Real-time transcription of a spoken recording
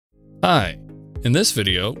Hi! In this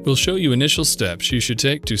video, we'll show you initial steps you should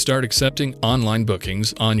take to start accepting online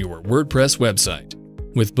bookings on your WordPress website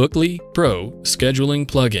with Bookly Pro Scheduling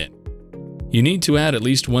plugin. You need to add at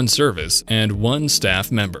least one service and one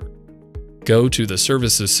staff member. Go to the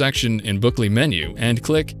Services section in Bookly menu and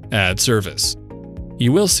click Add Service.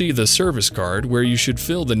 You will see the service card where you should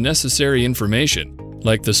fill the necessary information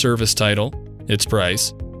like the service title, its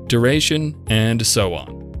price, duration, and so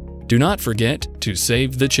on. Do not forget to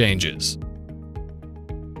save the changes.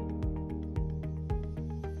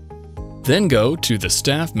 Then go to the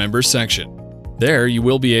Staff Member section. There you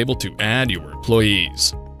will be able to add your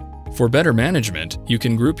employees. For better management, you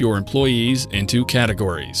can group your employees into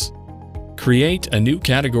categories. Create a new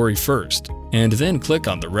category first, and then click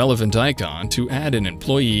on the relevant icon to add an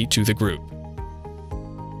employee to the group.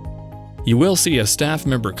 You will see a staff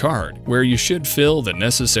member card where you should fill the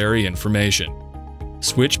necessary information.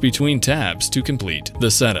 Switch between tabs to complete the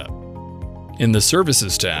setup. In the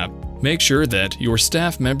Services tab, make sure that your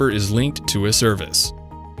staff member is linked to a service.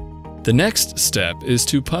 The next step is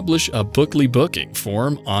to publish a Bookly booking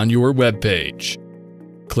form on your web page.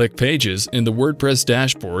 Click Pages in the WordPress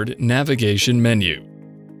dashboard navigation menu.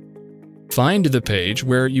 Find the page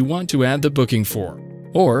where you want to add the booking form,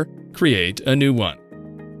 or create a new one.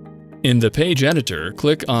 In the page editor,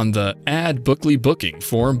 click on the Add Bookly Booking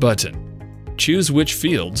Form button. Choose which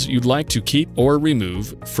fields you'd like to keep or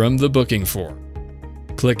remove from the booking form.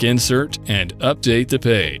 Click Insert and update the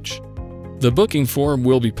page. The booking form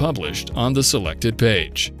will be published on the selected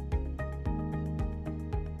page.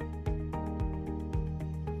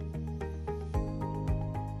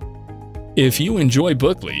 If you enjoy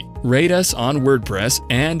Bookly, rate us on WordPress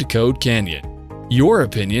and Code Canyon. Your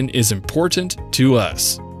opinion is important to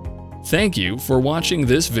us. Thank you for watching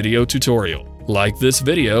this video tutorial. Like this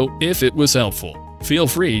video if it was helpful. Feel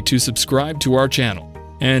free to subscribe to our channel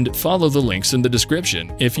and follow the links in the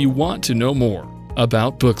description if you want to know more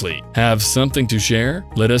about Bookly. Have something to share?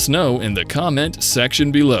 Let us know in the comment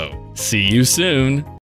section below. See you soon!